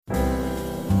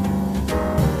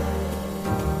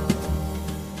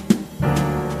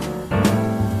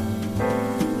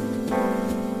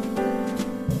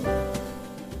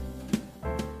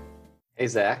Hey,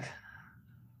 Zach.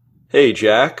 Hey,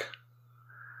 Jack.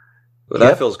 Well, that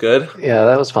Yep. feels good. Yeah,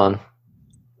 that was fun.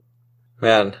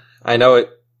 Man, I know it,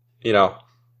 you know,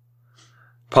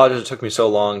 apologies it took me so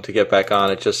long to get back on.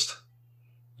 It just,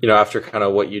 after kind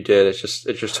of what you did, it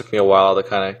just took me a while to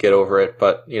kind of get over it.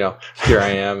 But, here I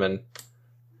am and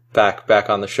back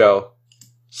on the show.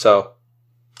 So,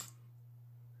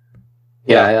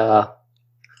 Yeah, yeah.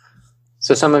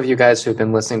 so some of you guys who've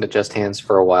been listening to Just Hands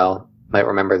for a while might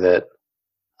remember that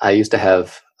I used to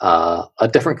have a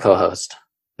different co-host,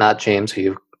 not James, who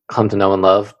you've come to know and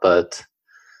love, but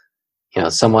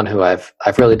someone who I've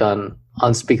really done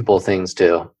unspeakable things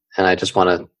to, and I just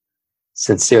want to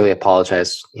sincerely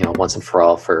apologize, once and for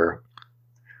all for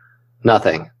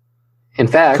nothing. In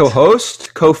fact,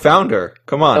 Co-host? Co-founder.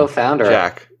 Come on, co-founder,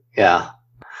 Jack. yeah.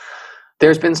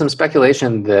 There's been some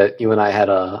speculation that you and I had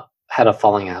a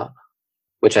falling out,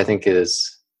 which I think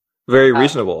is Very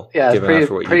reasonable, yeah, it's given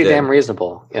after what you pretty did. damn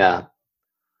reasonable. Yeah.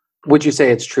 Would you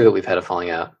say it's true that we've had a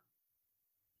falling out?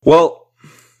 Well,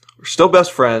 we're still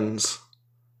best friends.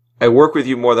 I work with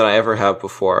you more than I ever have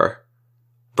before,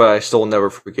 but I still will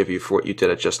never forgive you for what you did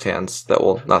at Just Hands. That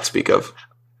we'll not speak of.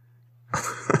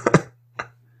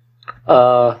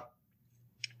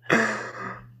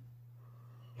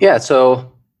 Yeah.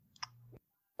 So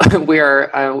we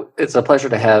are. It's a pleasure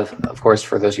to have, of course,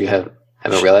 for those of you who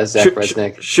haven't realized, Zach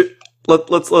Resnick.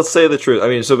 Let's say the truth. I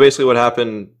mean, so basically, what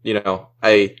happened?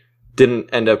 I didn't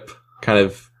end up kind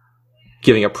of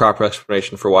giving a proper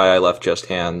explanation for why I left Just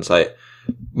Hands. I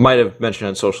might have mentioned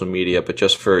on social media, but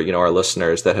just for our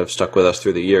listeners that have stuck with us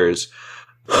through the years,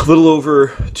 a little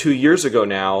over 2 years ago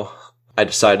now, I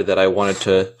decided that I wanted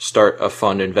to start a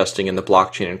fund investing in the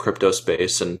blockchain and crypto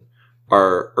space, and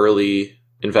our early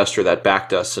investor that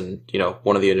backed us and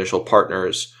one of the initial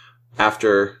partners,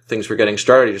 after things were getting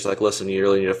started, he's just like, listen, you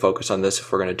really need to focus on this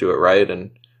if we're going to do it right.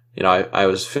 And I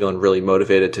was feeling really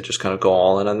motivated to just kind of go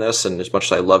all in on this. And as much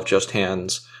as I love Just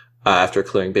Hands, after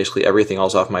clearing basically everything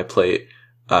else off my plate,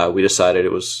 we decided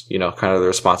it was, kind of the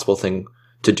responsible thing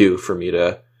to do for me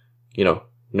to,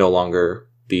 no longer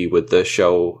be with the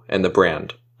show and the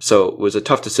brand. So it was a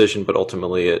tough decision, but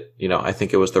ultimately I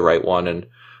think it was the right one, and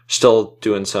still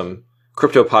doing some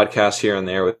crypto podcasts here and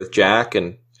there with Jack.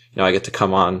 And, I get to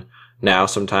come on now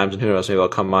sometimes, and who knows, maybe I'll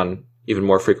come on even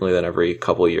more frequently than every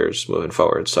couple of years moving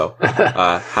forward. So,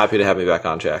 happy to have me back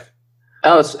on, Jack.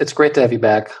 Oh, it's great to have you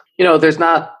back.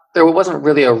 There wasn't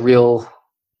really a real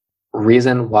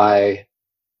reason why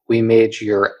we made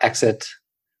your exit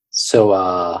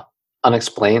so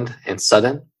unexplained and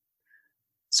sudden.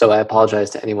 So I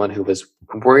apologize to anyone who was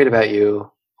worried about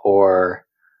you or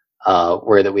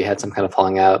worried that we had some kind of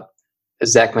falling out.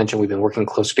 As Zach mentioned, we've been working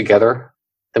closer together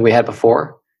than we had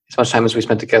before. As much time as we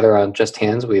spent together on Just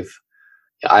Hands,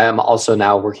 I am also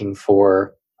now working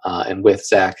for and with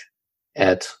Zach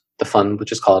at the fund,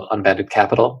 which is called Unbounded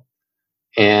Capital.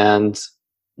 And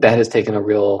that has taken a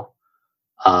real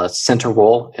center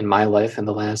role in my life in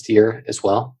the last year as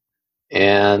well.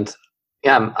 And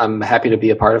yeah, I'm happy to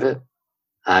be a part of it.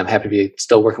 I'm happy to be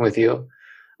still working with you.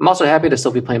 I'm also happy to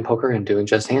still be playing poker and doing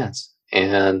Just Hands.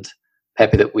 And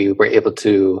happy that we were able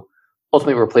to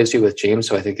ultimately replace you with James,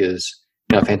 who I think is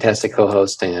a fantastic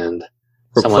co-host and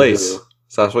Replace.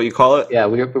 So that's what you call it? Yeah,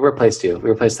 we replaced you. We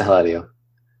replaced the hell out of you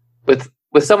with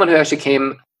someone who actually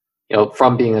came,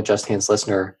 from being a Just Hands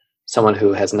listener, someone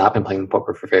who has not been playing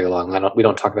poker for very long. We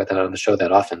don't talk about that on the show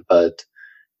that often, but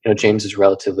James is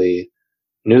relatively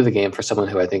new to the game for someone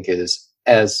who I think is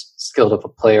as skilled of a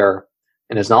player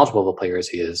and as knowledgeable of a player as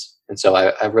he is. And so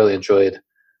I really enjoyed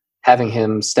having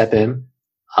him step in,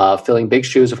 filling big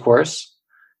shoes, of course.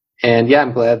 And yeah,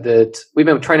 I'm glad that we've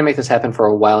been trying to make this happen for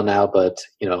a while now, but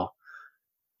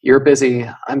you're busy,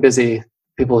 I'm busy.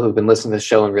 People who've been listening to the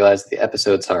show and realize that the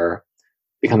episodes are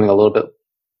becoming a little bit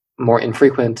more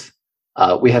infrequent.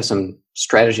 We have some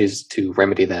strategies to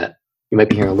remedy that. You might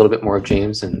be hearing a little bit more of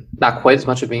James and not quite as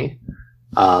much of me,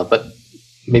 but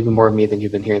maybe more of me than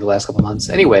you've been hearing the last couple of months.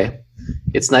 Anyway,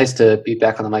 it's nice to be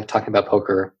back on the mic talking about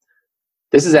poker.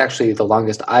 This is actually the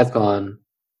longest I've gone,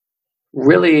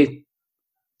 really,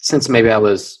 since maybe I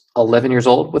was 11 years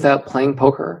old without playing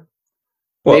poker.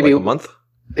 What, maybe like a month?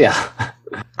 Yeah.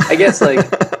 I guess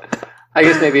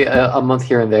maybe a month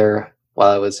here and there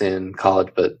while I was in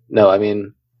college, but no, I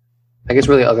mean, I guess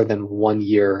really other than 1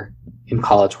 year in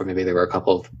college where maybe there were a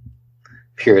couple of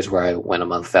periods where I went a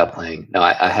month without playing. No,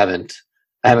 I haven't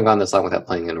gone this long without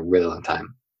playing in a really long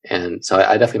time. And so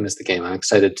I definitely missed the game. I'm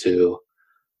excited to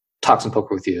talk some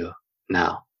poker with you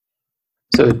now.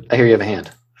 So I hear you have a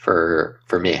hand for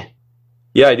me.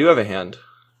 Yeah, I do have a hand.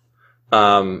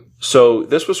 So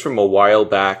this was from a while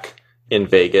back in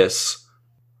Vegas.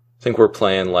 think we're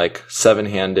playing like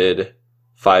 7-handed,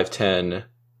 5-10,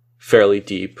 fairly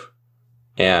deep.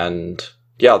 And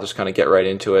yeah, I'll just kind of get right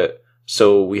into it.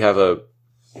 So we have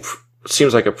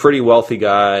seems like a pretty wealthy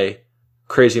guy,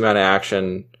 crazy amount of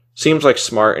action, seems like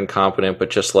smart and competent, but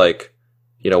just like,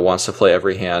 wants to play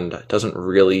every hand, doesn't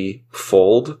really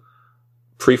fold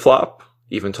pre-flop,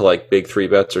 even to like big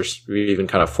 3-bets or even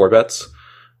kind of 4-bets.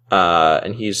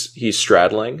 And he's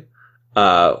straddling.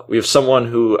 We have someone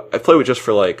who I played with just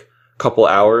for like a couple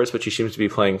hours, but she seems to be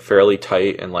playing fairly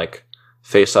tight and like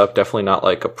face up, definitely not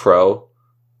like a pro.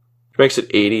 She makes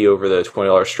it 80 over the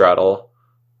 $20 straddle.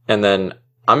 And then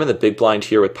I'm in the big blind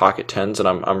here with pocket tens, and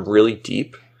I'm really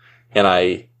deep.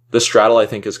 And the straddle I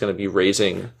think is going to be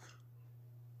raising,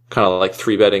 kind of like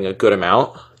 3-betting a good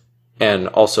amount, and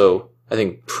also I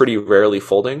think pretty rarely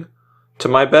folding to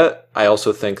my bet. I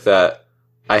also think that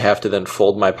I have to then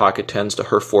fold my pocket tens to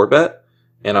her 4-bet,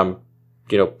 and I'm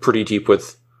pretty deep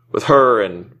with her,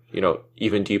 and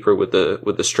even deeper with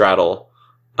the straddle.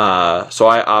 So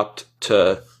I opt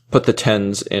to put the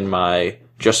tens in my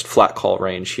just flat call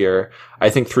range here. I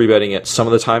think 3-betting it some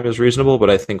of the time is reasonable, but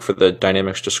I think for the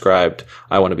dynamics described,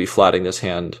 I want to be flatting this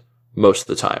hand most of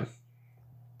the time.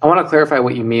 I want to clarify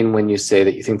what you mean when you say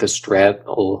that you think the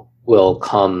straddle will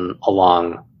come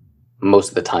along most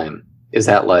of the time. Is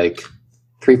that like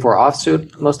 3-4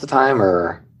 offsuit most of the time,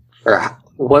 or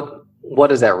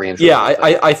what is that range? Yeah,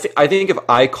 I think if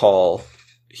I call,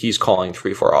 he's calling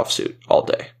 3-4 offsuit all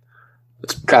day.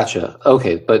 Gotcha.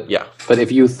 Okay, but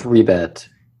if you 3-bet,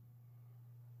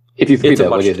 what do you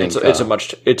think?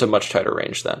 It's a much tighter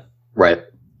range then. Right.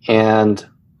 And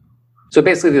so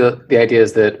basically the idea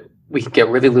is that we can get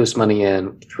really loose money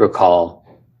in through a call.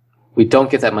 We don't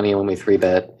get that money in when we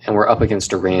 3-bet, and we're up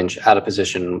against a range out of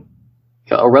position,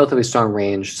 a relatively strong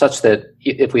range, such that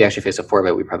if we actually face a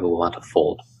 4-bet, we probably will want to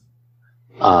fold.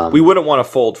 We wouldn't want to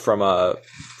fold from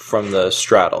the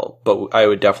straddle, but I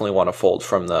would definitely want to fold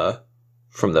from the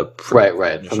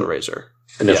initial raiser.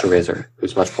 Initial raiser,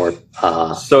 who's much more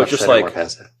so just like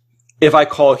if I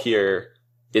call here,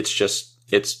 it's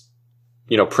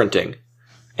printing.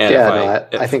 And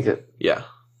I think that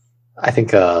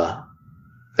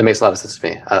makes a lot of sense to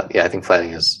me. I think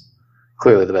flatting is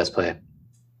clearly the best play.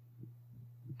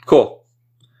 Cool.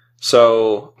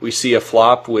 So we see a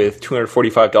flop with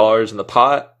 $245 in the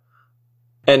pot,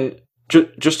 and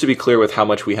just to be clear with how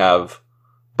much we have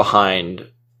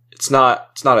behind, it's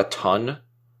not a ton.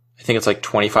 I think it's like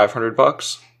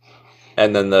 $2,500,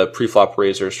 and then the pre-flop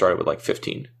raiser started with like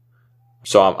 15.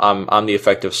 So I'm the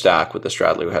effective stack with the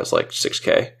straddler who has like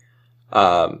 6K.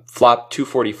 Flop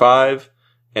 245,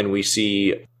 and we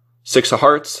see 6 of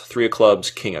hearts, 3 of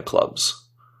clubs, king of clubs.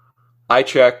 I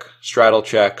check, straddle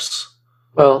checks.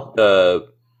 Well, do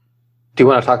you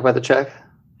want to talk about the check?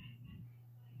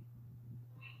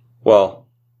 Well,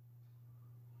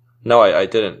 no, I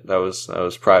didn't. That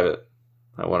was private.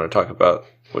 I want to talk about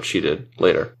what she did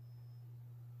later.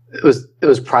 It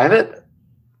was private?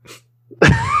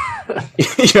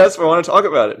 Yes, I want to talk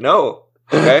about it. No.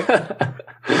 Okay.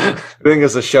 I think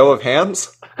it's a show of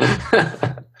hands.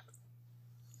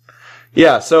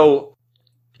 Yeah, so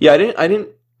I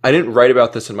didn't write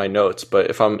about this in my notes, but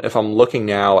if I'm looking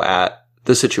now at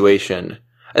the situation,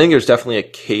 I think there's definitely a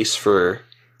case for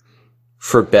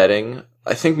betting.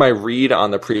 I think my read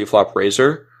on the pre-flop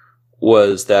raiser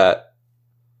was that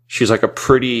she's like a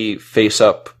pretty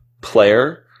face-up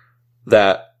player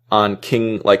that on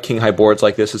king high boards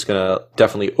like this is going to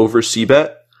definitely over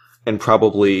c-bet and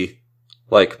probably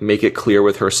like make it clear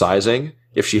with her sizing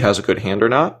if she has a good hand or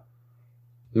not.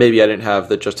 Maybe I didn't have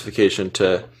the justification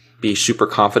to be super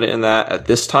confident in that at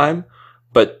this time,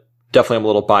 but definitely I'm a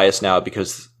little biased now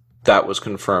because that was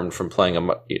confirmed from playing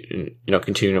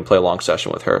continuing to play a long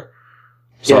session with her.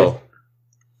 So yeah,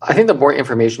 I think the more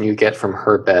information you get from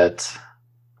her bet,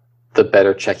 the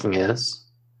better checking is.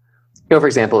 For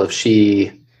example, if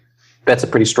she bets a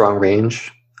pretty strong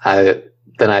range, then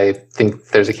I think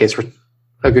there's a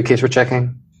good case for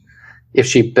checking. If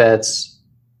she bets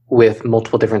with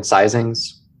multiple different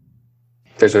sizings,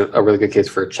 there's a really good case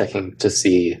for checking to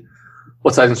see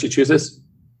what sizing she chooses.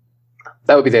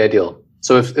 That would be the ideal.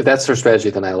 So if that's her strategy,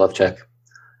 then I love check.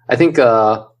 I think,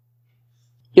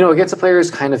 against a player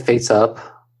who's kind of face up,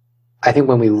 I think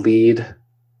when we lead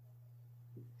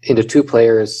into 2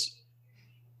 players,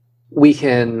 we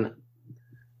get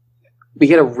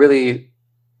a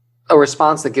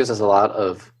response that gives us a lot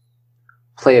of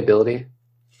playability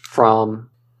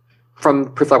from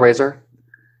pre-flop raiser.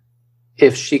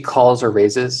 If she calls or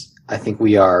raises, I think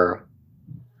we are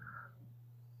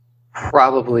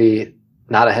probably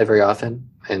not ahead very often,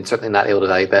 and certainly not able to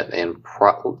value bet, and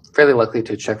fairly likely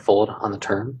to check fold on the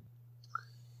turn.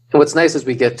 And what's nice is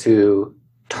we get to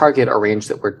target a range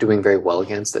that we're doing very well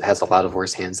against that has a lot of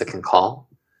worse hands that can call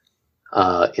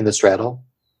in the straddle.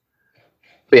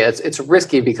 But yeah, it's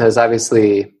risky because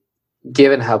obviously,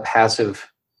 given how passive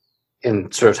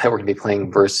and sort of tight we're going to be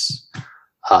playing versus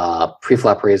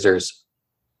pre-flop raisers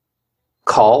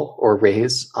call or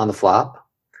raise on the flop,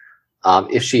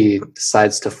 if she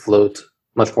decides to float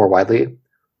much more widely,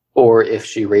 or if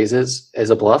she raises as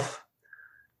a bluff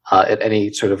at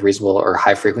any sort of reasonable or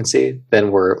high frequency,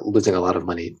 then we're losing a lot of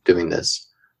money doing this.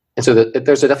 And so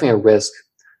there's definitely a risk,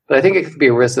 but I think it could be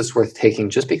a risk that's worth taking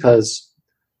just because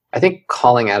I think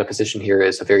calling out of position here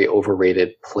is a very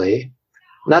overrated play.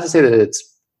 Not to say that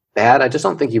it's bad, I just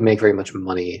don't think you make very much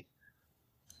money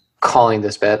calling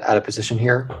this bet out of position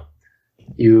here.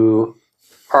 You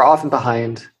are often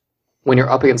behind. When you're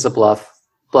up against a bluff,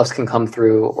 bluffs can come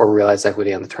through or realize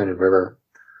equity on the turn and river.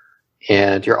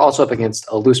 And you're also up against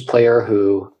a loose player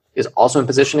who is also in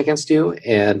position against you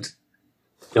and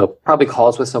probably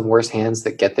calls with some worse hands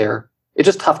that get there. It's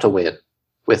just tough to win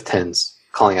with tens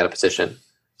calling out of position.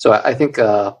 So I think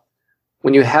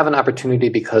when you have an opportunity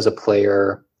because a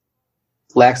player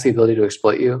lacks the ability to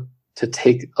exploit you, to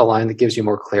take a line that gives you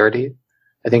more clarity,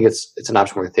 I think it's an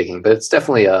option worth taking. But it's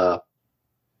definitely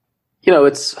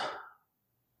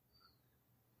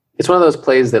it's one of those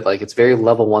plays that it's very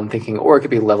level 1 thinking, or it could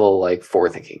be level 4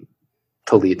 thinking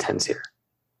to lead tens here.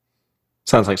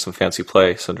 Sounds like some fancy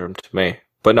play syndrome to me.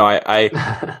 But no,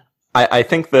 I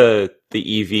think the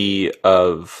EV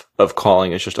of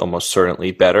calling is just almost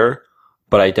certainly better,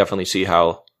 but I definitely see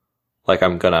how if I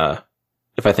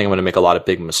think I'm gonna make a lot of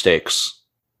big mistakes,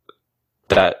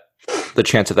 that the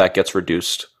chance of that gets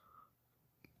reduced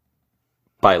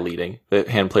by leading. The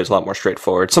hand plays a lot more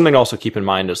straightforward. Something to also keep in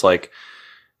mind is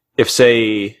if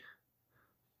say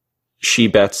she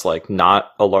bets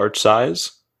not a large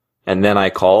size and then I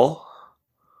call,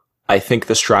 I think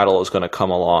the straddle is going to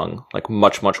come along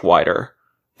much, much wider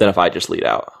than if I just lead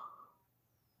out.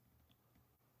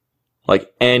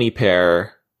 Any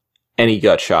pair, any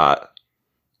gut shot,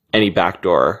 any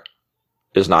backdoor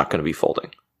is not going to be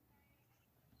folding.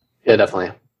 Yeah,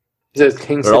 definitely.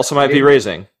 King but it also might be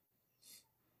raising.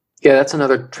 Yeah, that's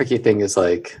another tricky thing is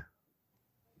this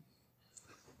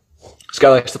guy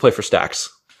likes to play for stacks.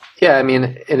 Yeah, I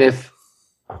mean, and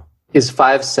is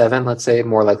 5-7, let's say,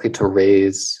 more likely to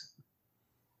raise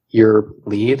your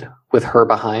lead with her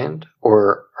behind,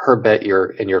 or her bet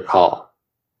in your call?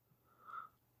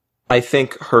 I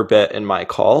think her bet in my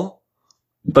call,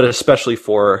 but especially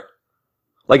for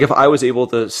if I was able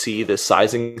to see this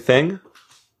sizing thing,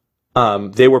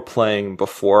 they were playing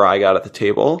before I got at the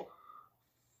table,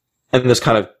 and this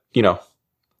kind of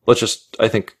I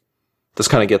think this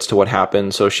kind of gets to what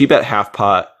happened. So she bet half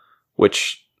pot,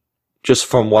 which just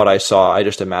from what I saw, I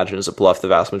just imagine is a bluff the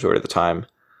vast majority of the time.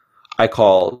 I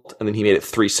called, and then he made it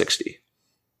 360.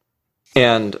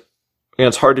 And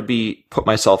it's hard to put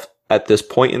myself at this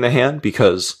point in the hand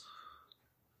because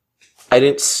I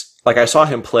didn't I saw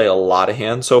him play a lot of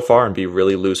hands so far and be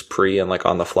really loose pre and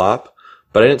on the flop,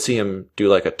 but I didn't see him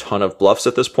do a ton of bluffs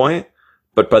at this point.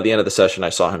 But by the end of the session, I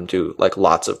saw him do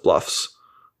lots of bluffs.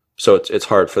 So it's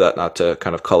hard for that not to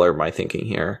kind of color my thinking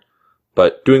here.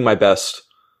 But doing my best,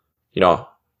 he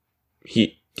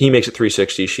makes it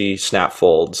 360, she snap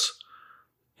folds,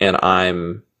 and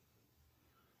I'm,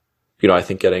 I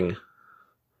think I'm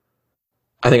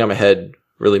ahead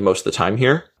really most of the time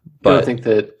here. But you don't think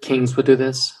that kings would do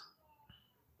this?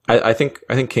 I think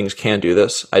kings can do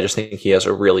this. I just think he has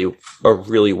a really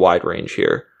wide range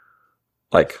here.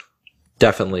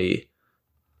 Definitely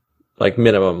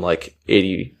minimum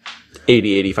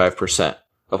 80-85%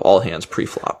 of all hands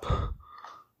pre-flop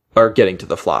are getting to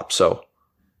the flop. So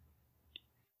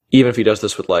even if he does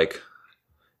this with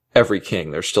every king,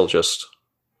 there's still just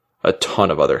a ton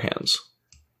of other hands.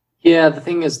 Yeah, the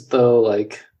thing is though,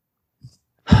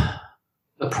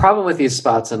 the problem with these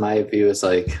spots in my view is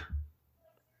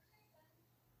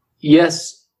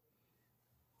yes,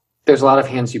 there's a lot of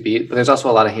hands you beat, but there's also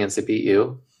a lot of hands that beat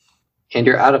you. And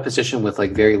you're out of position with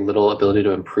very little ability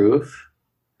to improve.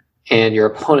 And your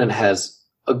opponent has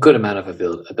a good amount of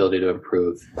ability to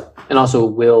improve. And also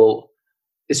will,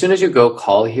 as soon as you go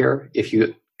call here,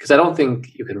 because I don't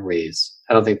think you can raise.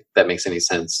 I don't think that makes any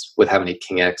sense with having a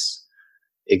King X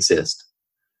exist.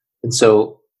 And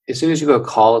so as soon as you go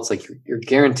call, it's you're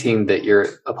guaranteeing that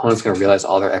your opponent's going to realize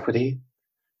all their equity.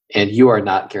 And you are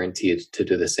not guaranteed to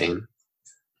do the same.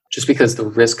 Just because the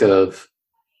risk of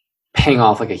paying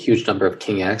off a huge number of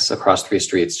King X across 3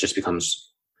 streets just becomes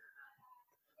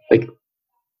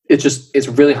it's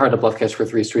really hard to bluff catch for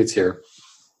 3 streets here.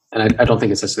 And I don't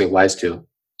think it's necessarily wise to.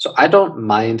 So I don't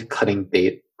mind cutting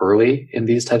bait early in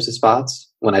these types of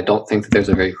spots when I don't think that there's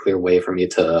a very clear way for me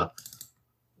to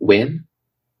win.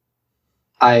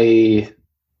 I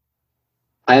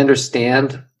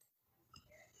understand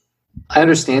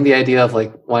the idea of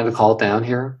like wanting to call it down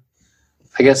here.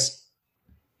 I guess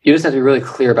you just have to be really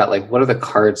clear about like what are the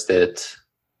cards that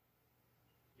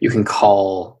you can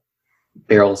call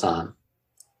barrels on,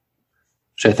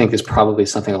 which I think is probably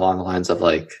something along the lines of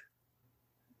like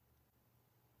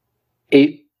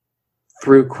 8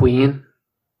 through queen,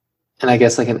 and I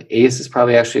guess like an ace is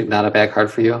probably actually not a bad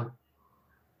card for you.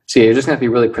 So yeah, you're just gonna have to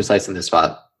be really precise in this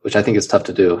spot, which I think is tough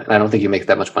to do, and I don't think you make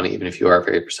that much money even if you are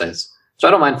very precise. So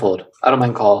I don't mind fold. I don't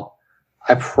mind call.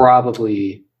 I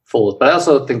probably fold, but I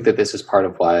also think that this is part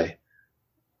of why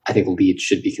I think lead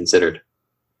should be considered.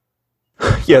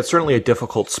 Yeah, it's certainly a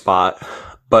difficult spot,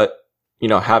 but you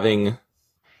know, having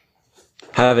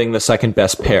the second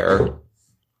best pair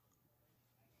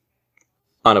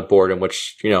on a board in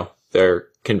which, you know, there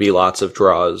can be lots of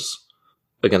draws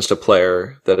against a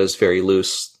player that is very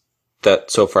loose, that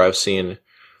so far I've seen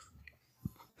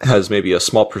has maybe a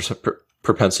small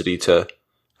propensity to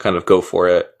kind of go for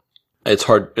it. It's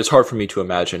hard for me to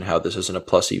imagine how this isn't a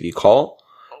plus EV call.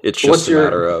 It's just a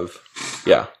matter of,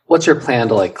 yeah. What's your plan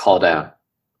to like call down?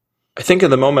 I think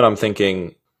at the moment I'm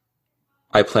thinking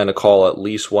I plan to call at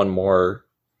least one more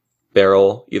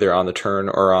barrel either on the turn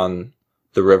or on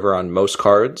the river on most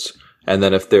cards. And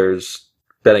then if there's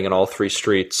betting in all 3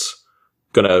 streets,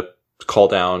 gonna call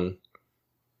down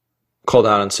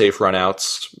on safe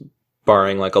runouts,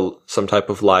 barring like some type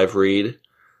of live read.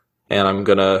 And I'm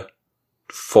gonna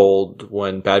fold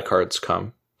when bad cards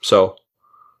come. So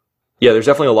yeah, there's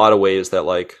definitely a lot of ways that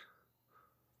like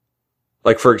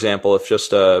for example,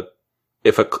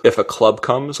 if a club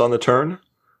comes on the turn,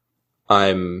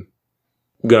 I'm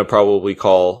gonna probably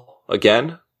call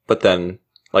again, but then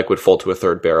like would fold to a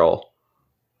third barrel.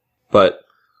 But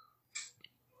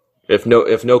if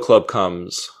no club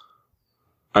comes,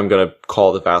 I'm gonna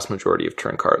call the vast majority of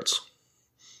turn cards.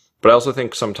 But I also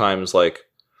think sometimes like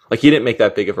he didn't make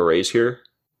that big of a raise here.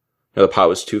 You know, the pot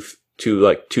was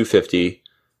 250.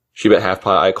 She bet half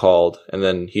pot, I called, and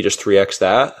then he just 3x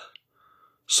that.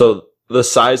 So the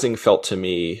sizing felt to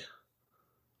me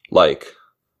like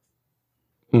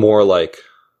more like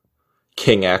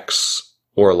King X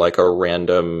or like a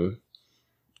random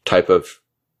type of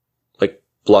like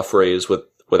bluff raise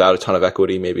without a ton of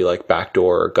equity, maybe like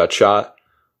backdoor or gut shot,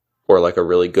 or like a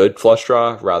really good flush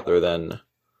draw rather than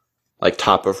like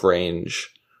top of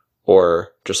range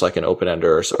or just like an open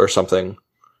ender or something.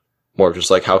 More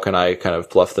just like how can I kind of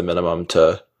bluff the minimum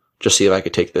to just see if I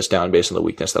could take this down based on the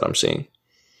weakness that I'm seeing.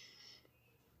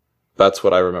 That's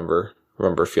what I remember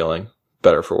feeling,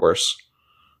 better for worse.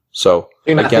 So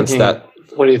against that,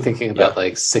 what are you thinking about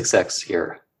like 6x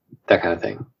here, that kind of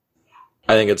thing?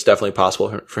 I think it's definitely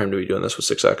possible for him to be doing this with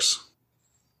 6x.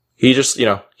 He just, you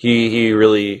know, he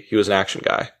was an action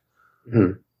guy.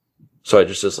 Mm-hmm. So I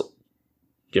just,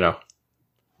 you know,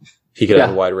 he could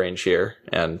have a wide range here,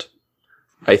 and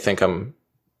I think I'm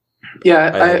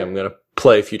going to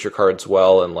play future cards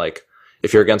well. And like,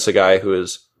 if you're against a guy who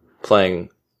is playing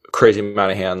a crazy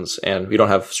amount of hands, and we don't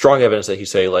have strong evidence that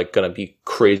he's like going to be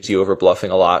crazy over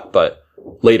bluffing a lot, but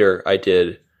later I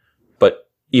did. But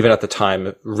even at the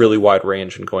time, really wide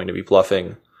range and going to be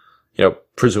bluffing, you know,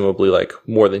 presumably like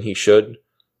more than he should,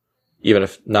 even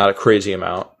if not a crazy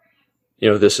amount. You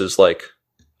know, this is like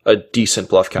a decent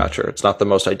bluff catcher. It's not the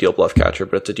most ideal bluff catcher,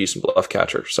 but it's a decent bluff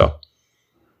catcher. So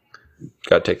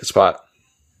got to take the spot.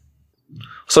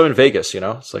 So in Vegas, you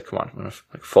know, it's like, come on, I'm going to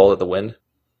like fall at the win.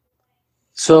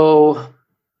 So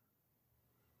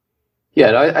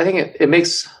yeah, I think it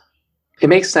makes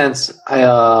sense.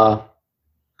 That's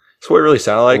what it really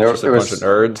sounded like. Just a bunch of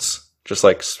nerds, just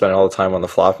like spending all the time on the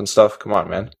flop and stuff. Come on,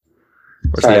 man.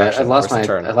 Sorry, I lost my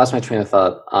train of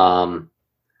thought.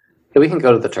 Yeah, we can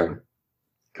go to the turn.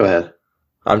 Go ahead.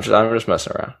 I'm just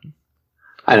messing around.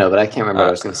 I know, but I can't remember what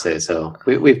I was going to say. So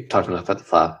we've talked enough about the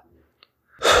flop.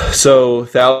 So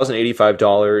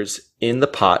 $1,085 in the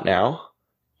pot now,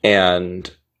 and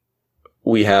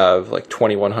we have like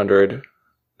 2,100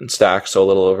 in stack, so a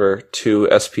little over 2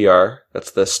 SPR.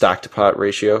 That's the stack to pot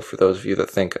ratio for those of you that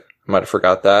think I might have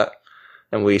forgot that.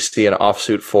 And we see an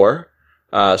offsuit 4.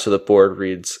 So the board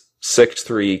reads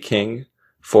 6-3 king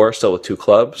 4, still with 2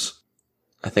 clubs.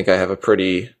 I think I have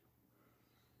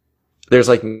there's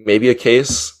like maybe a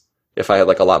case if I had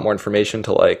like a lot more information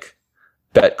to like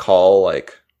bet call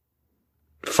like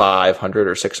 500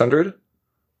 or 600.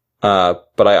 But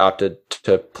I opted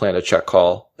to plan to check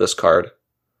call this card,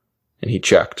 and he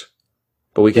checked.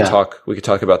 But we could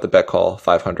talk about the bet call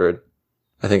 500.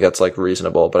 I think that's like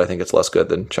reasonable, but I think it's less good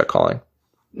than check calling.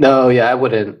 No, yeah, I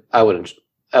wouldn't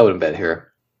bet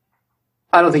here.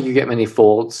 I don't think you get many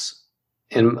folds,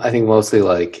 and I think mostly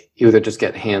like you either just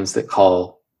get hands that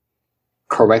call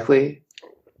correctly,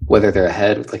 whether they're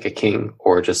ahead like a king,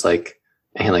 or just like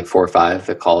a hand like 4 or 5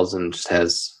 that calls and just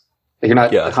has. Like, you're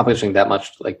not accomplishing that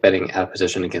much like betting out of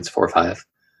position against 4 or 5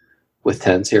 with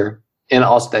tens here, and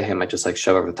also that hand might just like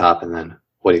shove over the top, and then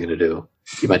what are you going to do?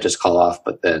 You might just call off,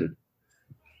 but then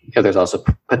there's also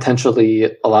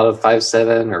potentially a lot of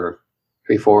 5-7 or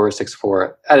 3-4,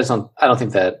 6-4. I don't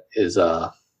think that is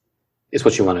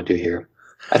what you want to do here.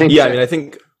 I think. Yeah, I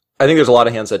think there's a lot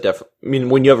of hands that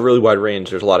when you have a really wide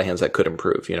range, there's a lot of hands that could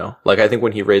improve. Like I think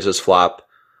when he raises flop,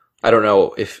 I don't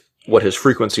know what his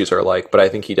frequencies are like, but I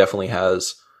think he definitely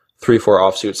has 3-4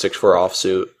 offsuit, 6-4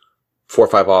 offsuit,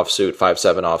 4-5 offsuit,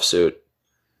 5-7 offsuit.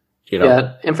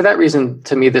 Yeah, and for that reason,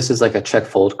 to me, this is like a check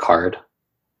fold card.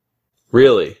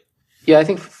 Really? Yeah, I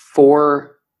think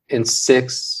 4 and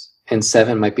 6 and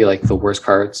 7 might be like the worst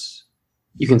cards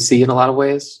you can see in a lot of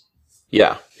ways.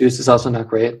 Yeah. Deuce is also not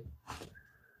great.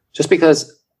 Just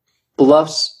because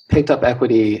bluffs picked up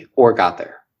equity or got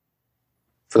there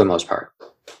for the most part.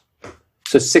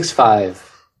 So 6-5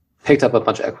 picked up a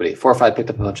bunch of equity. 4-5 picked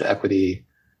up a bunch of equity.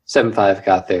 7-5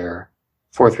 got there.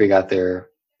 4-3 got there.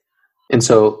 And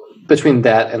so between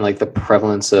that and like the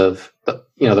prevalence of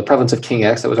King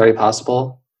X that was already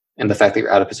possible, and the fact that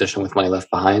you're out of position with money left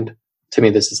behind, to me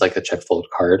this is like a check fold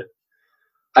card.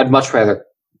 I'd much rather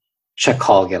check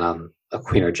call again on a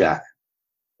queen or jack.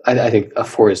 I think a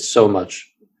 4 is so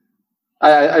much.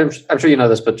 I'm sure you know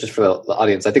this, but just for the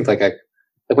audience, I think like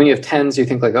when you have tens, you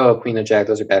think like, oh, a queen and jack,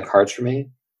 those are bad cards for me.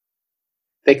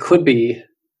 They could be,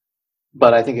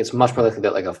 but I think it's much more likely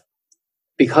that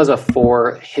because a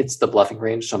 4 hits the bluffing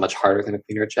range so much harder than a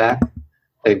queen or a jack,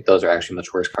 I think those are actually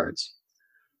much worse cards.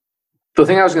 The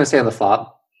thing I was going to say on the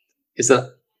flop is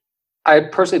that I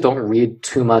personally don't read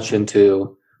too much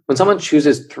into when someone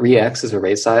chooses 3x as a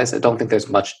raise size. I don't think there's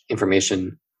much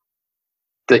information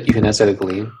that you can necessarily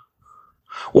glean.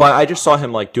 Well, I just saw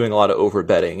him like doing a lot of over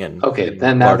betting and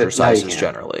then larger sizes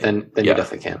generally. Then you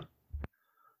definitely can.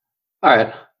 All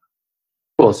right.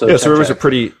 Cool. So River's a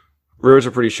pretty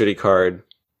shitty card.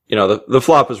 The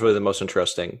flop is really the most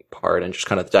interesting part, and just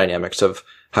kind of the dynamics of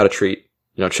how to treat,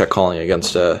 check calling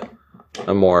against a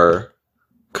more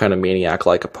kind of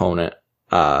maniac-like opponent.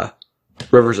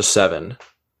 River's a 7,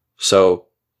 so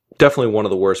definitely one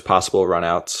of the worst possible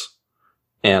runouts.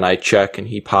 And I check, and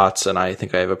he pots, and I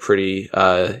think I have a pretty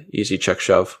easy check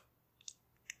shove.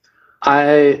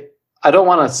 I don't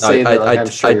want to say that. I'm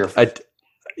sure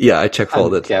I check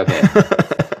folded. Okay.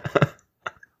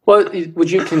 Well, would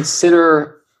you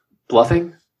consider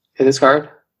bluffing in this card?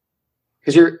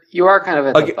 Because you are kind of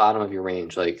at the bottom of your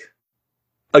range, like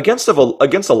against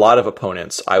a lot of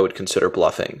opponents, I would consider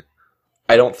bluffing.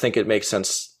 I don't think it makes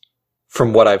sense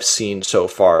from what I've seen so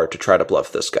far to try to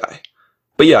bluff this guy.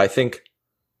 But yeah, I think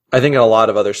in a lot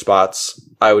of other spots,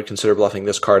 I would consider bluffing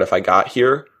this card if I got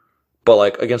here. But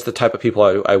like against the type of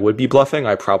people I would be bluffing,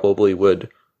 I probably would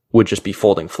just be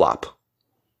folding flop.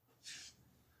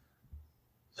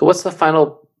 So what's the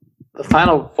final? The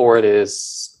final board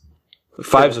is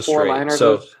 5's a straight.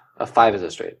 So a 5 is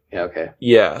a straight. Yeah. Okay.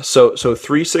 Yeah. So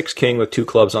 3-6 king with 2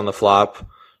 clubs on the flop.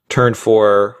 Turn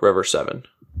 4 river 7.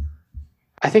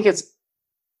 I think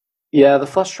the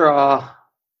flush draw.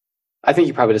 I think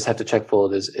you probably just have to check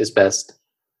fold is best.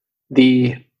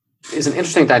 Is an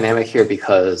interesting dynamic here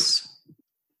because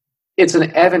it's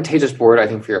an advantageous board, I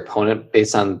think, for your opponent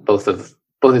based on both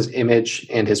his image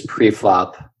and his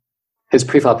pre-flop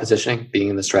positioning being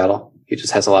in the straddle. He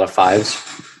just has a lot of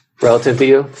 5s relative to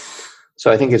you.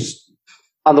 So I think it's,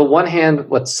 on the one hand,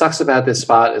 what sucks about this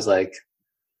spot is like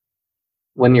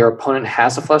when your opponent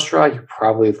has a flush draw, you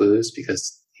probably lose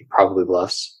because he probably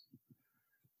bluffs.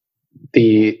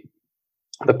 The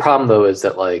problem though is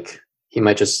that like he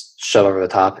might just shove over the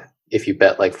top if you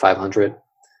bet like 500 and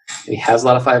he has a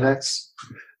lot of 5x.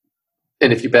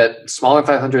 And if you bet smaller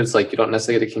 500s, like you don't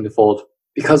necessarily get a king to fold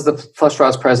because the flush draw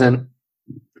is present.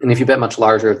 And if you bet much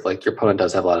larger, like your opponent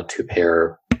does have a lot of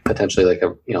 2-pair, potentially like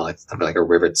something like a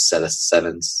rivered set of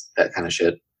 7s, that kind of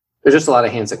shit. There's just a lot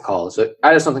of hands that call. So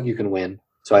I just don't think you can win.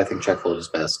 So I think check fold is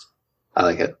best. I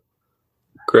like it.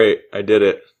 Great. I did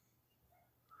it.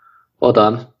 Well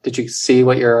done. Did you see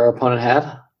what your opponent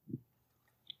had?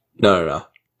 No.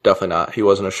 Definitely not. He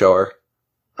wasn't a shower.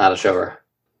 Not a shower.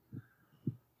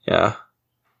 Yeah.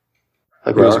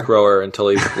 He was a grower until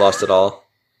he lost it all.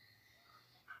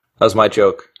 That was my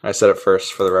joke. I said it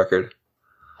first for the record.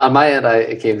 On my end,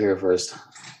 it came through first.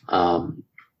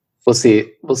 We'll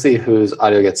see whose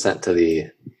audio gets sent to the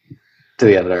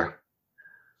editor.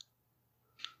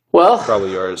 Well,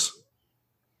 Probably yours.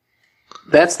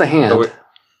 that's the hand.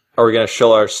 Are we going to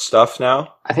shill our stuff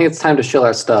now? I think it's time to shill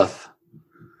our stuff.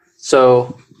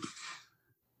 So,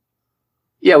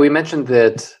 yeah, we mentioned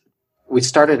that we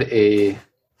started a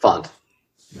fund.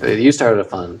 You started a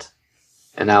fund,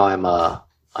 and now I'm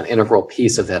an integral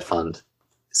piece of that fund.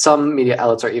 Some media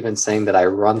outlets are even saying that I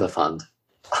run the fund.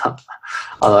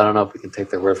 Although I don't know if we can take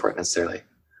their word for it necessarily.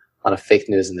 A lot of fake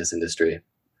news in this industry.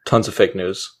 Tons of fake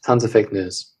news. Tons of fake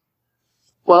news.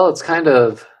 Well, it's kind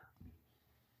of,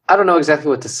 I don't know exactly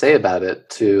what to say about it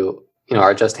to,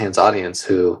 our Just Hands audience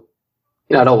who,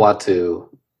 I don't want to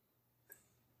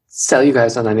sell you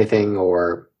guys on anything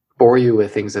or bore you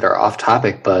with things that are off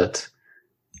topic, but.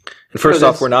 And first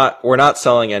off, we're not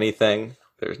selling anything.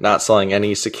 There's not selling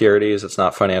any securities. It's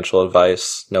not financial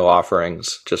advice. No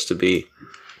offerings. Just to be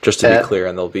clear,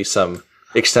 and there'll be some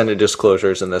extended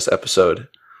disclosures in this episode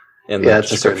in the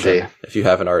description if you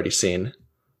haven't already seen.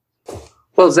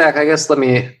 Well, Zach, I guess let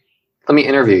me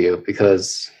interview you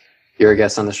because you're a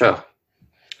guest on the show.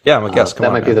 Yeah, I'm a guest.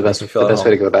 That might be the best way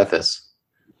to go about this.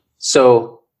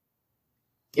 So,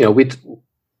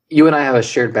 you and I have a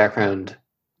shared background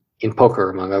in poker,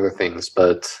 among other things,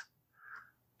 but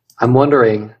I'm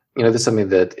wondering, this is something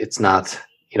that it's not,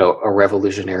 a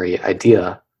revolutionary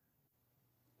idea,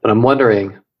 but I'm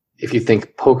wondering if you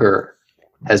think poker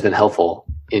has been helpful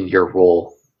in your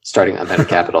role starting Unbounded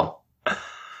Capital.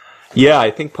 Yeah,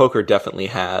 I think poker definitely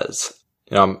has.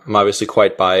 I'm obviously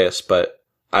quite biased, but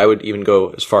I would even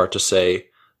go as far to say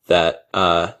that,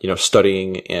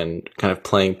 studying and kind of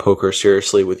playing poker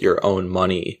seriously with your own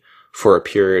money for a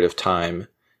period of time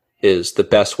is the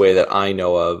best way that I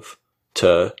know of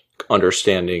to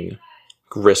understanding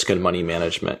risk and money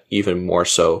management, even more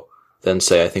so than,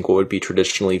 say, I think what would be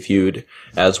traditionally viewed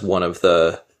as one of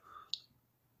the,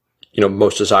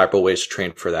 most desirable ways to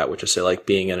train for that, which is, say, like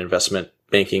being an investment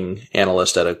banking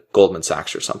analyst at a Goldman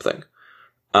Sachs or something.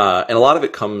 And a lot of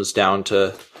it comes down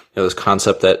to this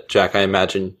concept that, Jack, I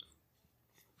imagine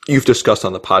you've discussed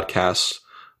on the podcast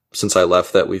since I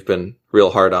left that we've been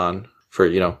real hard on for,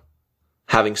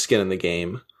 having skin in the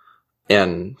game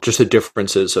and just the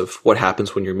differences of what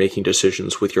happens when you're making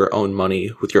decisions with your own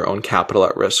money, with your own capital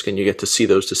at risk, and you get to see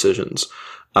those decisions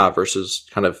versus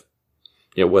kind of,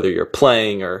 whether you're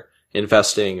playing or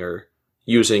investing or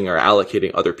using or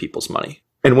allocating other people's money.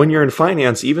 And when you're in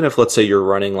finance, even if, let's say, you're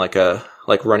running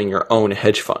running your own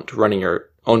hedge fund, running your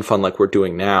own fund like we're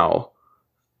doing now,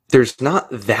 there's not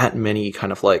that many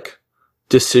kind of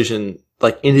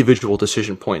individual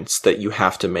decision points that you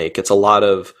have to make. It's a lot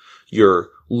of you're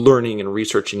learning and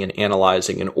researching and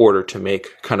analyzing in order to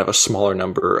make kind of a smaller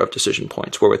number of decision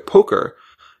points. Where with poker,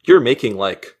 you're making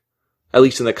at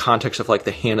least in the context of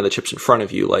the hand and the chips in front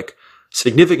of you,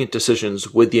 significant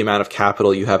decisions with the amount of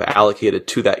capital you have allocated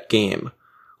to that game,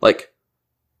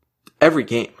 every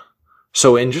game.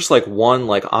 So in just one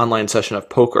online session of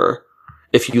poker,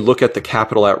 if you look at the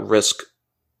capital at risk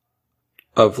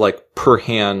of per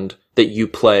hand that you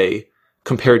play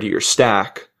compared to your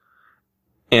stack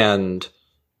and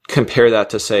compare that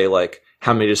to, say,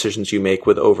 how many decisions you make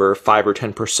with over 5 or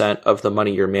 10% of the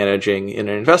money you're managing in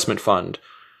an investment fund,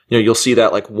 you'll see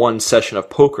that one session of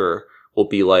poker will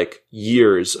be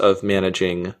years of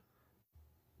managing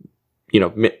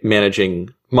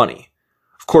money.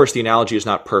 Of course, the analogy is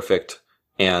not perfect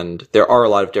and there are a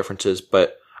lot of differences,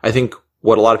 but I think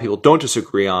what a lot of people don't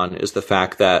disagree on is the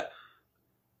fact that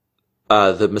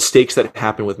the mistakes that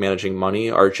happen with managing money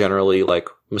are generally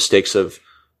mistakes of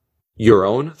your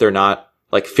own. They're not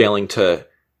failing to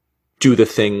do the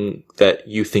thing that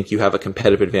you think you have a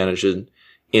competitive advantage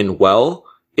in well.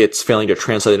 It's failing to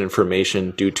translate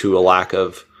information due to a lack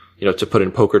of, to put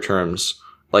in poker terms,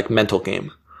 mental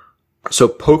game. So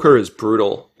poker is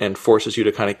brutal and forces you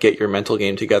to kind of get your mental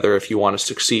game together if you want to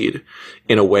succeed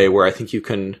in a way where I think you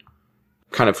can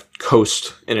kind of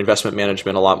coast in investment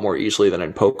management a lot more easily than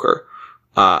in poker.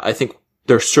 I think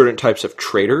there are certain types of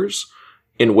traders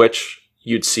in which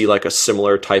you'd see a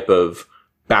similar type of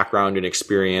background and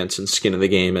experience and skin in the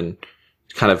game and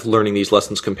kind of learning these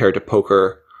lessons compared to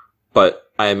poker.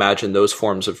 But I imagine those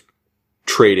forms of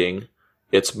trading,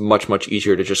 it's much, much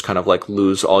easier to just kind of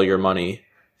lose all your money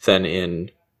than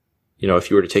in, if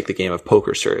you were to take the game of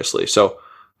poker seriously. So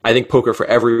I think poker for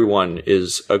everyone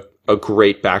is a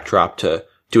great backdrop to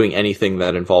doing anything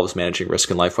that involves managing risk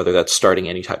in life, whether that's starting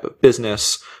any type of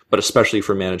business, but especially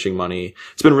for managing money.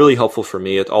 It's been really helpful for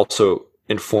me. It also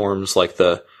informs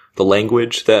the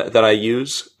language that I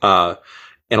use. And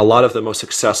a lot of the most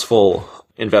successful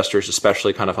investors,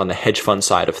 especially kind of on the hedge fund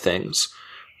side of things,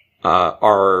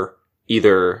 are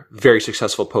either very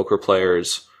successful poker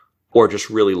players or just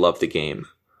really love the game.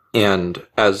 And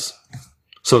as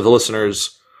some of the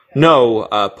listeners know,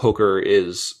 poker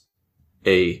is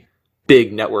a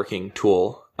big networking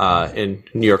tool in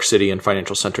New York City and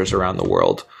financial centers around the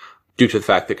world, due to the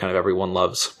fact that kind of everyone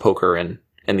loves poker and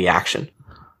the action.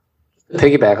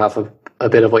 Piggyback off of a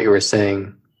bit of what you were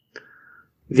saying,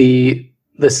 the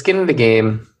skin of the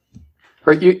game,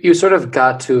 or you sort of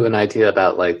got to an idea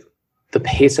about like the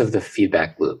pace of the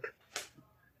feedback loop.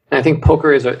 And I think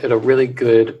poker is at a really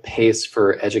good pace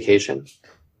for education.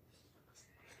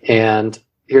 And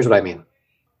here's what I mean.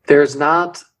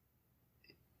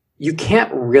 You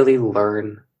can't really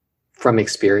learn from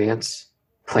experience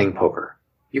playing poker.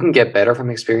 You can get better from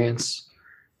experience,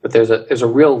 but there's a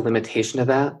real limitation to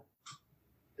that.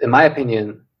 In my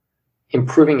opinion,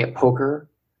 improving at poker,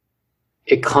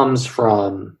 it comes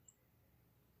from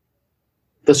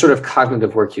the sort of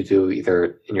cognitive work you do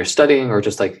either in your studying or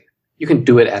just like you can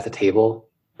do it at the table,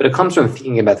 but it comes from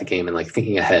thinking about the game and like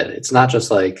thinking ahead. It's not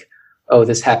just like, oh,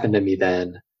 this happened to me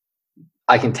then,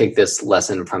 I can take this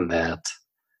lesson from that.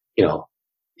 You know,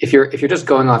 if you're just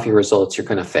going off your results, you're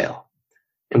going to fail.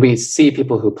 And we see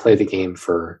people who play the game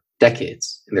for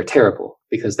decades and they're terrible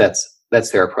because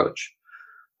that's their approach.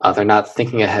 They're not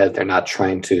thinking ahead. They're not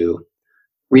trying to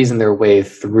reason their way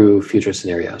through future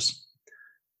scenarios.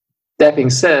 That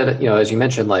being said, you know, as you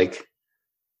mentioned, like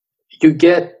you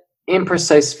get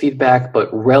imprecise feedback, but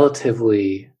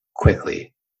relatively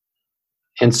quickly.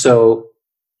 And so,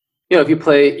 you know, you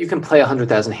can play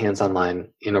 100,000 hands online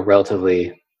in a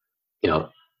relatively, you know,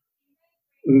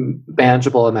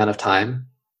 manageable amount of time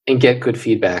and get good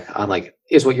feedback on like,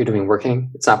 is what you're doing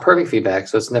working? It's not perfect feedback,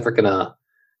 so it's never going to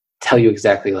tell you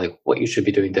exactly like what you should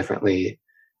be doing differently.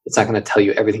 It's not going to tell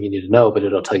you everything you need to know, but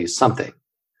it'll tell you something.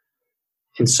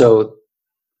 And so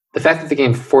the fact that the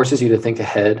game forces you to think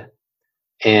ahead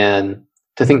and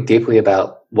to think deeply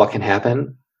about what can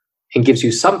happen and gives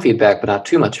you some feedback, but not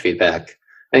too much feedback,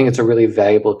 I think it's a really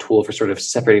valuable tool for sort of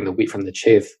separating the wheat from the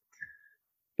chaff.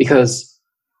 Because,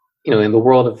 you know, in the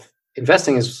world of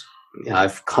investing,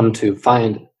 I've come to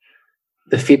find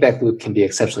the feedback loop can be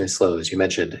exceptionally slow, as you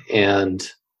mentioned. And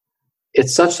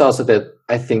it's such also that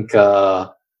I think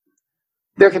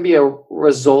there can be a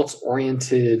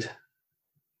results-oriented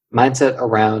mindset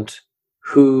around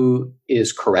who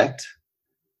is correct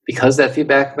because that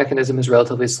feedback mechanism is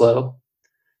relatively slow.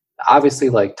 Obviously,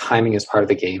 like timing is part of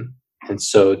the game. And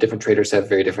so different traders have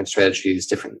very different strategies,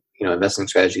 different, you know, investing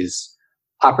strategies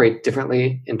operate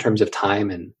differently in terms of time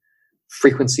and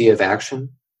frequency of action.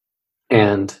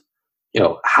 And, you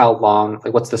know, how long,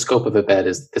 like what's the scope of a bet?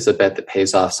 Is this a bet that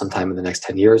pays off sometime in the next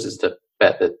 10 years? Is it a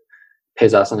bet that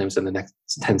pays off sometimes in the next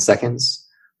 10 seconds?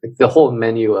 Like the whole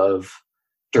menu of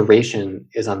duration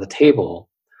is on the table.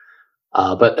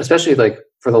 But especially like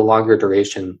for the longer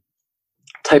duration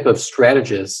type of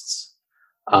strategists,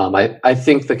 I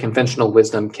think the conventional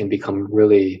wisdom can become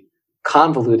really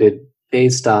convoluted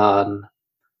based on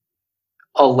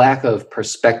a lack of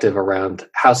perspective around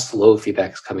how slow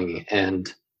feedback is coming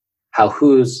and how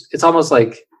it's almost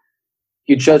like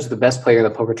you judge the best player in a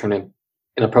poker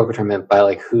tournament by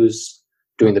like who's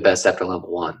doing the best after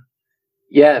level one.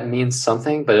 Yeah, it means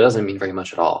something, but it doesn't mean very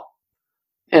much at all.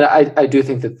 And I do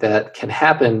think that can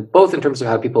happen both in terms of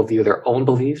how people view their own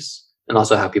beliefs and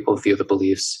also how people view the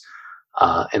beliefs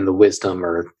and the wisdom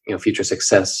or, you know, future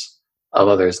success of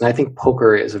others. And I think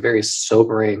poker is a very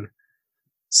sobering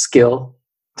skill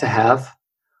to have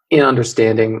in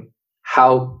understanding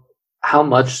how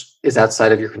much is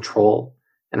outside of your control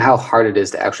and how hard it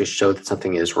is to actually show that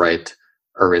something is right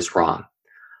or is wrong.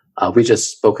 We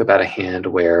just spoke about a hand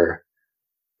where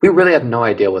we really have no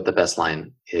idea what the best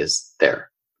line is there.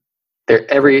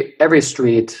 Every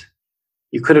street,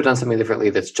 you could have done something differently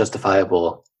that's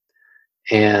justifiable.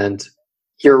 And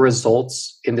your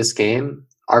results in this game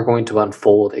are going to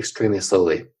unfold extremely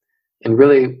slowly. And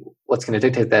really what's going to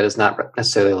dictate that is not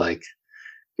necessarily like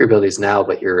your abilities now,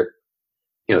 but your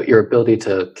ability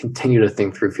to continue to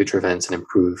think through future events and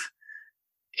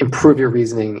improve your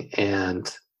reasoning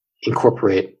and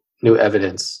incorporate new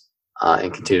evidence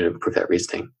and continue to improve that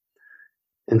reasoning.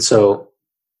 And so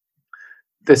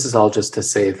this is all just to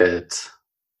say that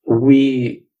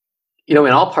we, you know,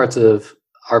 in all parts of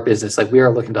our business, like we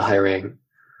are looking to hiring,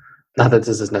 not that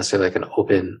this is necessarily like an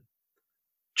open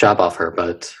job offer,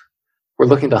 but we're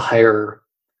looking to hire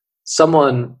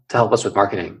someone to help us with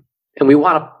marketing. And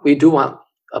we do want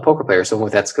a poker player, someone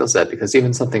with that skill set, because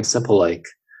even something simple like,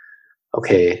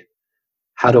 okay,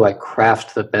 how do I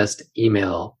craft the best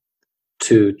email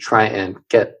to try and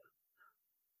get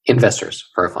investors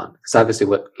for a fund? Because obviously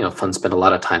funds spend a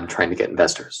lot of time trying to get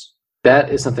investors.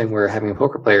 That is something where having a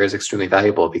poker player is extremely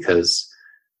valuable because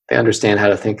They understand how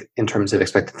to think in terms of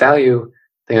expected value.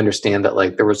 They understand that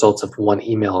like the results of one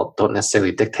email don't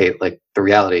necessarily dictate like the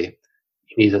reality.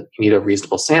 You need a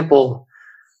reasonable sample,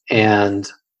 and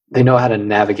they know how to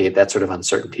navigate that sort of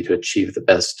uncertainty to achieve the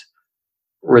best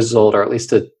result, or at least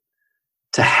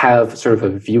to have sort of a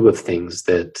view of things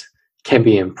that can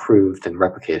be improved and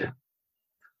replicated.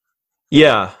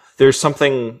 Yeah, there's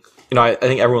something, I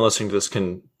think everyone listening to this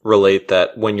can relate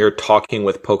that when you're talking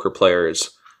with poker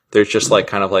players, there's just like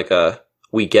kind of like a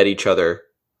we get each other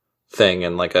thing,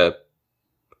 and like I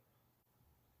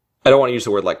don't want to use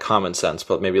the word like common sense,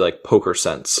 but maybe like poker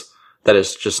sense that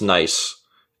is just nice.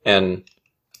 And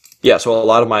yeah, so a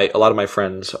lot of my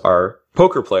friends are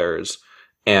poker players,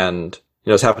 and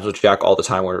this happens with Jack all the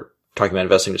time. We're talking about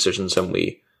investing decisions and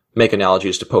we make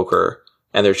analogies to poker,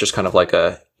 and there's just kind of like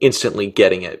a instantly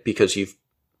getting it because you've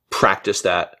practiced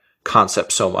that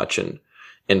concept so much in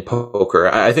poker.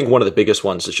 I think one of the biggest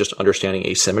ones is just understanding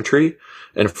asymmetry.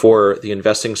 And for the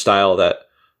investing style that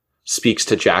speaks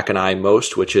to Jack and I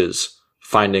most, which is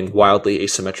finding wildly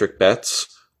asymmetric bets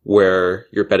where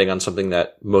you're betting on something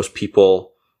that most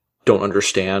people don't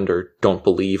understand or don't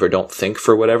believe or don't think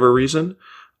for whatever reason,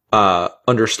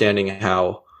 understanding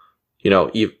how,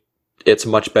 it's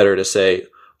much better to say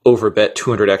overbet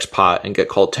 200x pot and get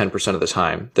called 10% of the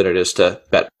time than it is to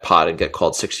bet pot and get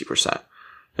called 60%.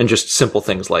 And just simple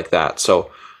things like that. So,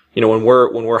 when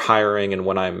we're hiring and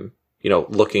when I'm,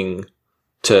 looking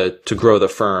to grow the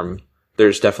firm,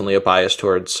 there's definitely a bias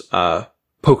towards,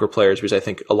 poker players because I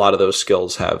think a lot of those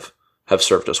skills have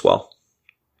served us well.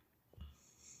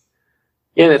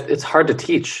 Yeah, it's hard to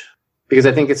teach because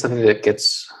I think it's something that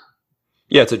gets...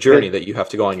 Yeah, it's a journey that you have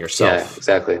to go on yourself. Yeah,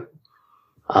 exactly.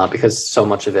 Because so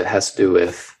much of it has to do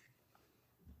with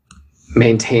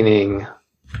maintaining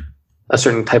a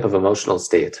certain type of emotional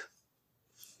state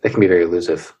that can be very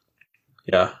elusive.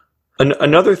 Yeah.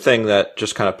 Another thing that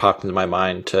just kind of popped into my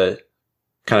mind to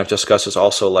kind of discuss is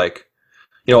also like,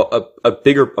 a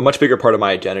much bigger part of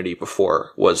my identity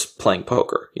before was playing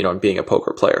poker, and being a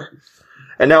poker player.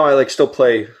 And now I like still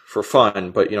play for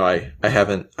fun, but I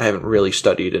haven't really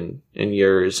studied in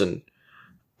years, and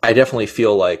I definitely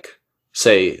feel like,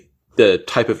 say, the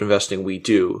type of investing we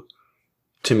do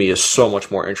to me is so much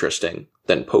more interesting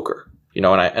than poker. And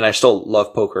I still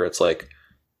love poker. It's like,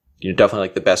 definitely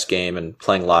like the best game, and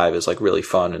playing live is like really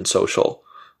fun and social.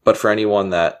 But for anyone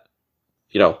that,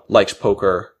 likes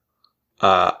poker,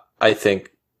 I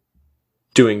think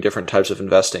doing different types of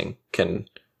investing can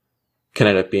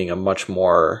end up being a much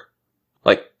more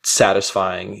like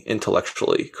satisfying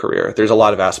intellectually career. There's a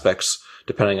lot of aspects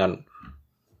depending on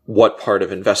what part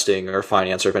of investing or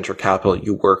finance or venture capital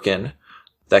you work in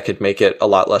that could make it a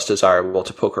lot less desirable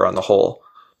to poker on the whole.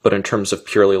 But in terms of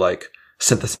purely like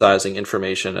synthesizing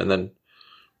information and then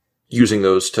using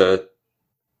those to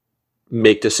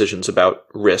make decisions about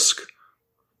risk,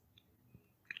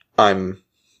 I'm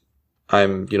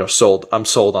sold. I'm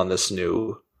sold on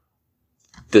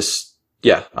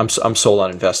I'm sold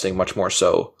on investing much more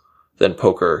so than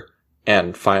poker,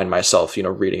 and find myself,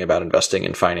 reading about investing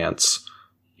in finance,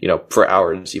 for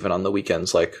hours, even on the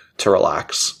weekends, like to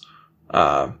relax.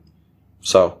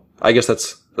 So I guess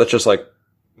that's just like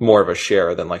more of a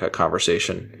share than like a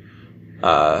conversation.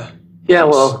 Yeah,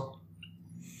 well,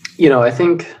 I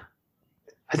think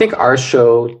our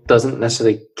show doesn't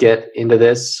necessarily get into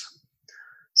this.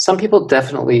 Some people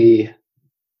definitely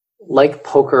like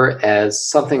poker as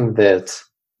something that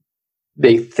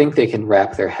they think they can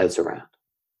wrap their heads around.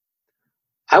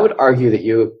 I would argue that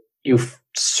you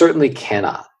certainly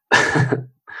cannot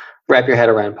wrap your head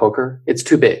around poker. It's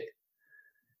too big.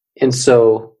 And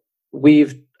so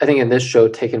I think in this show,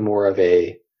 taken more of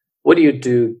a, what do you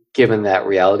do given that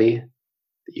reality?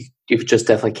 You just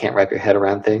definitely can't wrap your head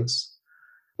around things.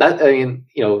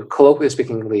 Colloquially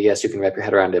speaking, yes, you can wrap your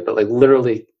head around it, but like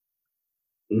literally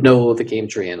know the game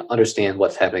tree and understand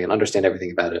what's happening and understand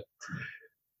everything about it.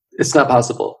 It's not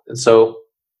possible. And so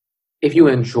if you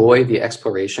enjoy the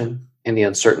exploration and the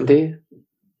uncertainty,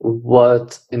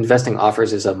 what investing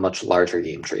offers is a much larger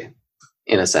game tree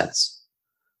in a sense.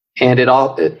 And it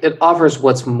offers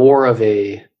what's more of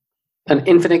an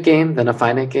infinite game than a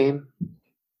finite game.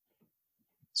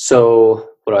 So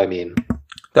what do I mean?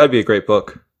 That'd be a great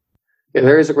book. Yeah,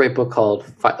 there is a great book called,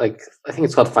 I think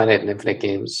it's called Finite and Infinite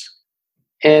Games.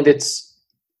 And it's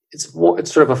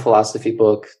sort of a philosophy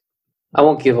book. I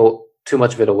won't give too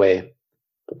much of it away.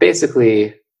 But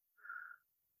basically,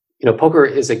 poker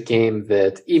is a game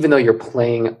that even though you're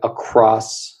playing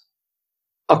across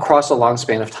a long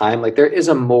span of time, like there is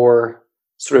a more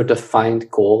sort of defined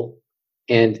goal,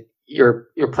 and you're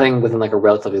playing within like a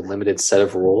relatively limited set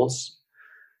of rules.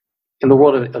 in the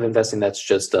world of investing, that's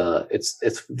just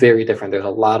it's very different. There's a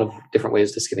lot of different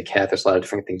ways to skin a cat. There's a lot of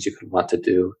different things you could want to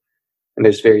do, and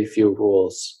there's very few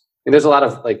rules. And there's a lot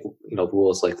of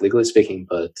rules, like legally speaking,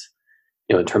 but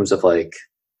in terms of like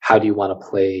how do you want to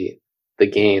play the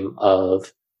game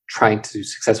of trying to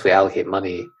successfully allocate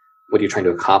money? What are you trying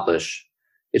to accomplish?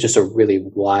 It's just a really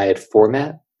wide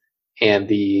format, and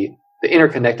the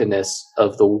interconnectedness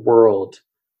of the world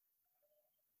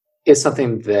is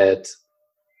something that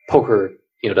poker,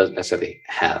 doesn't necessarily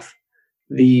have.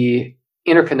 The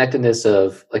interconnectedness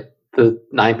of like the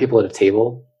 9 people at a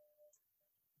table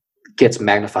gets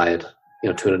magnified,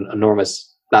 to an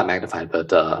enormous, not magnified,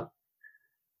 but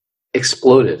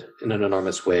exploded in an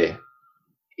enormous way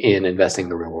in investing in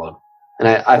the real world. And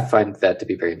I find that to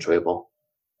be very enjoyable.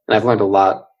 And I've learned a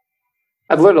lot.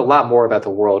 I've learned a lot more about the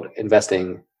world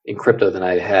investing in crypto than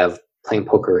I have playing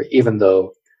poker, even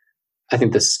though I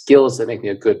think the skills that make me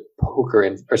a good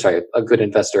a good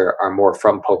investor are more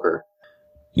from poker.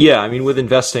 Yeah, I mean, with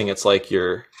investing, it's like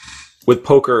with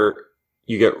poker,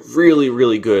 you get really,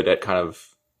 really good at kind of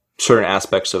certain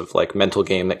aspects of like mental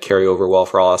game that carry over well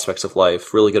for all aspects of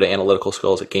life, really good at analytical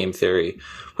skills at game theory.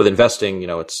 With investing,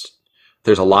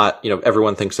 there's a lot,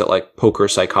 everyone thinks that like poker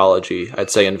psychology. I'd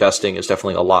say investing is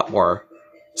definitely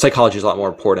psychology is a lot more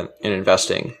important in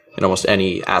investing in almost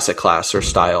any asset class or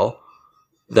style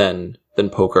than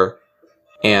poker.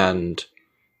 And,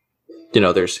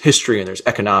 there's history and there's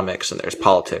economics and there's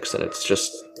politics, and it's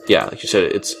just, yeah, like you said,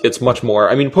 it's much more.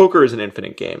 I mean, poker is an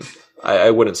infinite game. I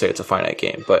wouldn't say it's a finite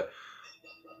game, but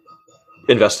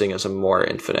investing is a more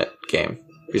infinite game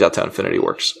because that's how infinity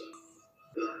works.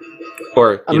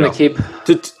 Or, I'm going to keep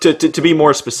to be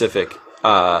more specific,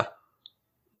 there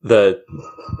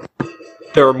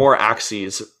are more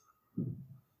axes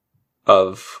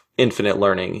of infinite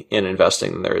learning in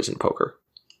investing than there is in poker.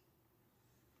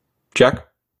 Jack?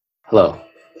 Hello.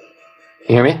 Can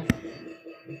you hear me?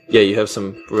 Yeah, you have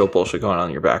some real bullshit going on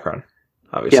in your background,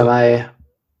 obviously. Yeah,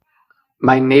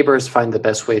 my neighbors find the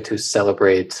best way to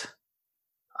celebrate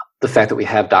the fact that we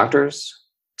have doctors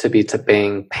to be to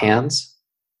bang pans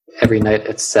every night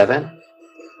at 7.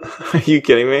 Are you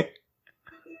kidding me?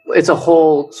 It's a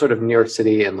whole sort of New York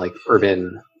City and like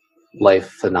urban life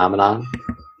phenomenon.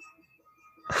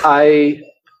 I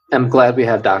am glad we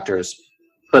have doctors,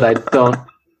 but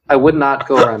I would not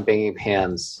go around banging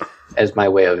pans as my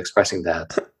way of expressing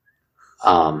that.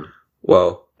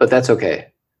 Whoa. But that's okay.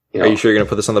 Are you sure you're going to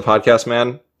put this on the podcast,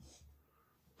 man?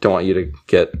 Don't want you to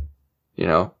get,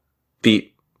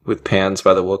 beat with pans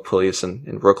by the woke police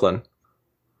in Brooklyn.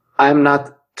 I'm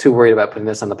not too worried about putting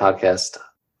this on the podcast.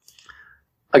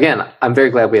 Again, I'm very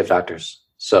glad we have doctors.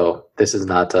 So this is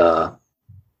not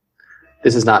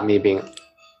me being,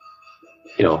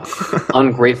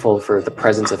 ungrateful for the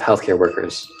presence of healthcare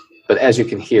workers. But as you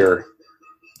can hear,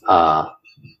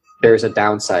 there's a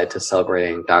downside to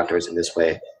celebrating doctors in this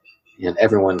way. And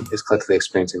everyone is collectively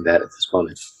experiencing that at this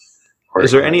moment.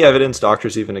 Is there any evidence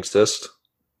doctors even exist?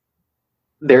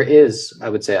 There is, I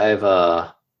would say. I have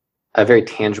a very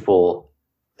tangible,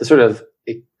 the sort of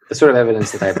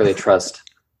evidence that I really trust,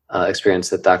 experience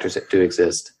that doctors do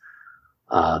exist.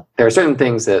 There are certain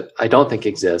things that I don't think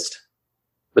exist,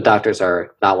 but doctors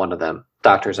are not one of them.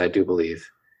 Doctors, I do believe,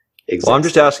 exist. Well, I'm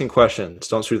just asking questions.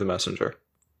 Don't shoot the messenger.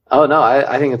 Oh, no,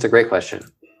 I think it's a great question.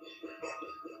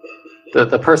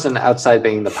 The person outside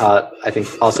banging the pot, I think,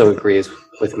 also agrees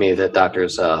with me that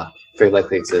doctors very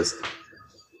likely exist.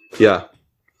 Yeah.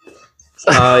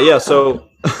 So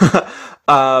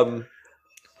I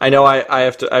know I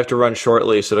have to run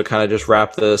shortly, so to kind of just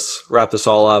wrap this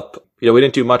all up. We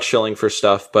didn't do much shilling for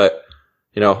stuff, but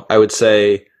I would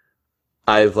say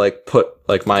I've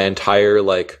put my entire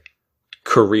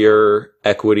career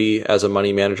equity as a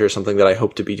money manager, something that I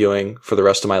hope to be doing for the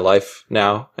rest of my life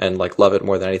now, and love it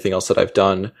more than anything else that I've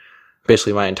done.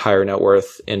 Basically my entire net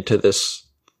worth into this,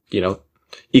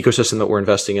 ecosystem that we're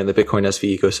investing in, the Bitcoin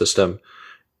SV ecosystem.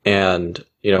 And,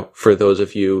 for those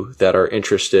of you that are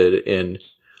interested in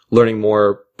learning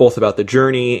more, both about the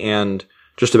journey and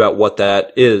just about what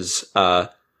that is,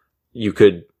 you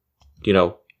could,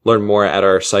 learn more at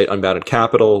our site, Unbounded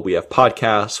Capital. We have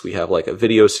podcasts. We have a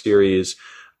video series.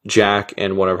 Jack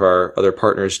and one of our other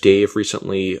partners, Dave,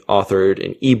 recently authored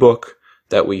an ebook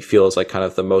that we feel is kind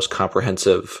of the most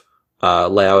comprehensive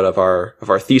layout of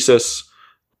our thesis.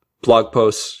 Blog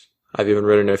posts. I've even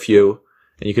written a few,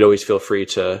 and you could always feel free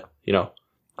to,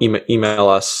 email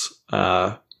us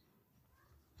at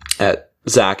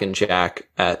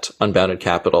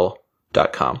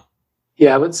zachandjack@unboundedcapital.com.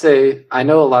 Yeah, I would say I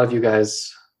know a lot of you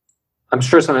guys. I'm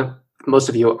sure most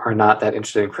of you are not that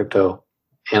interested in crypto,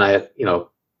 and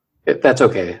that's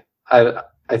okay.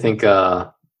 I I think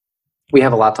we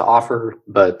have a lot to offer,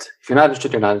 but if you're not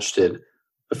interested, you're not interested.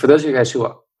 But for those of you guys who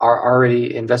are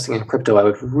already investing in crypto, I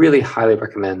would really highly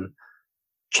recommend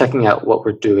checking out what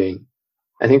we're doing.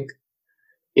 I think,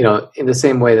 in the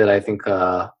same way that I think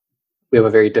we have a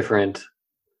very different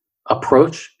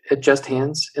approach at Just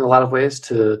Hands in a lot of ways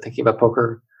to thinking about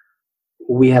poker,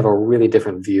 we have a really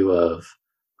different view of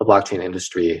the blockchain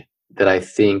industry that I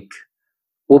think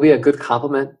will be a good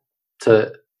complement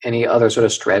to any other sort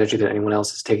of strategy that anyone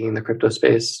else is taking in the crypto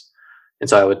space. And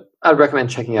so I'd recommend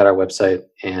checking out our website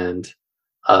and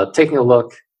taking a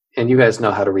look. And you guys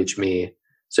know how to reach me.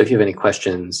 So if you have any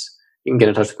questions, you can get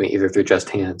in touch with me either through Just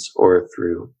Hands or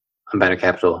through Unbounded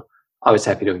Capital. Always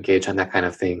happy to engage on that kind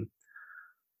of thing.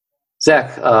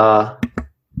 Zach,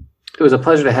 it was a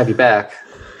pleasure to have you back.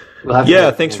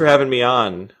 Thanks for having me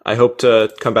on. I hope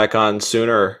to come back on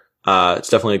sooner. It's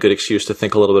definitely a good excuse to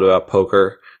think a little bit about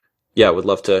poker. Yeah, would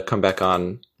love to come back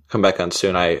on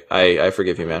soon. I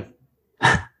forgive you, man.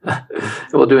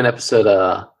 We'll do an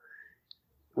episode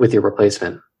with your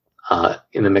replacement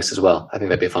in the mix as well. I think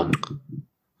that'd be fun.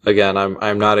 Again,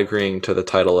 I'm not agreeing to the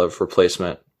title of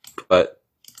replacement, but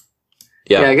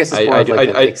yeah, I guess it's more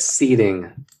like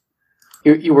exceeding.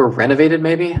 You were renovated,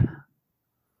 maybe?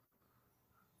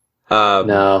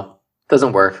 No,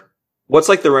 doesn't work. What's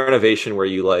like the renovation where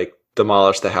you like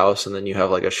demolish the house and then you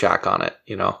have like a shack on it,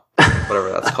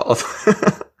 whatever that's called.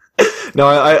 No,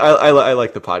 I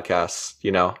like the podcast,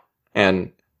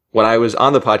 and when I was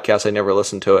on the podcast, I never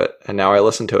listened to it, and now I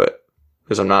listen to it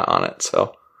because I'm not on it.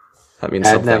 So that means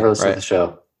something. I've never listened to the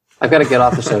show. I've got to get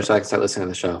off the show so I can start listening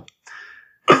to the show.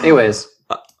 Anyways,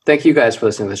 thank you guys for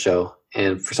listening to the show,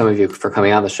 and for some of you for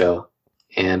coming on the show.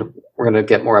 And we're going to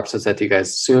get more episodes out to you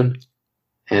guys soon.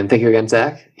 And thank you again,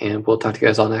 Zach. And we'll talk to you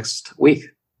guys all next week.